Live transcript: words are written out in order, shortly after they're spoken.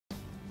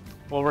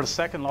Well, we're the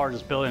second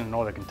largest building in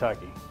northern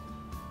Kentucky,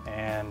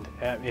 and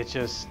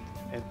it's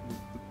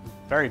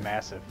very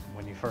massive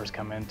when you first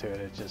come into it.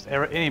 It's just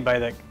anybody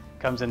that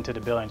comes into the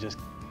building just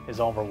is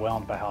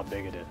overwhelmed by how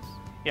big it is.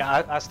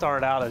 Yeah, I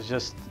started out as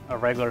just a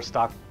regular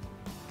stock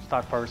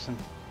person,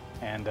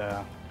 and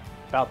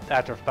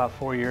after about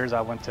 4 years, I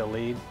went to a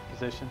lead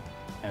position,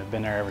 and have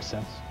been there ever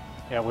since.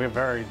 Yeah, we're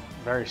very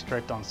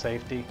strict on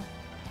safety.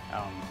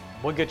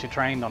 We'll get you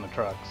trained on the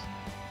trucks.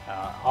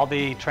 All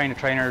the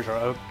trainers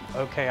are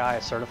OKI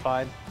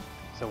certified,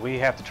 so we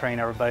have to train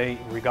everybody,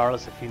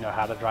 regardless if you know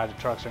how to drive the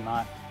trucks or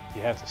not.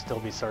 You have to still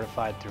be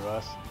certified through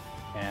us.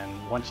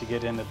 And once you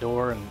get in the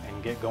door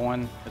and get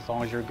going, as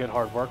long as you're a good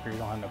hard worker, you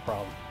don't have no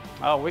problem.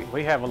 Oh,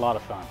 we have a lot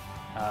of fun.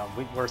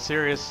 We're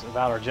serious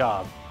about our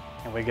job,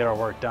 and we get our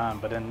work done.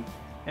 But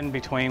in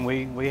between,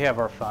 we have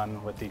our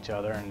fun with each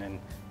other,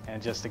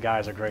 and just the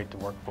guys are great to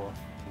work for.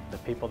 The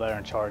people that are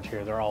in charge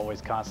here, they're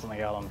always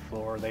constantly out on the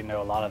floor. They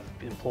know a lot of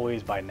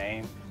employees by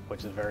name,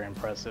 which is very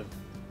impressive.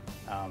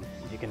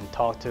 You can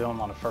talk to them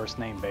on a first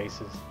name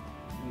basis.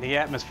 The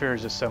atmosphere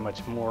is just so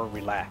much more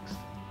relaxed.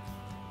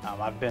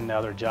 I've been to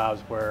other jobs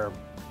where,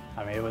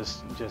 it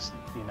was just,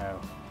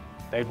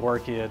 they'd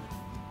work you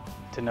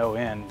to no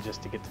end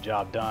just to get the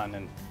job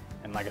done.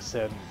 And like I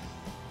said,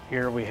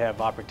 here we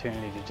have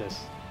opportunity to just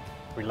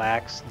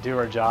relax, do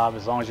our job.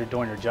 As long as you're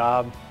doing your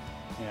job,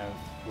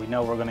 we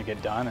know we're going to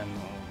get done, and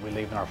we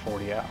leave in our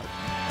 40 hours.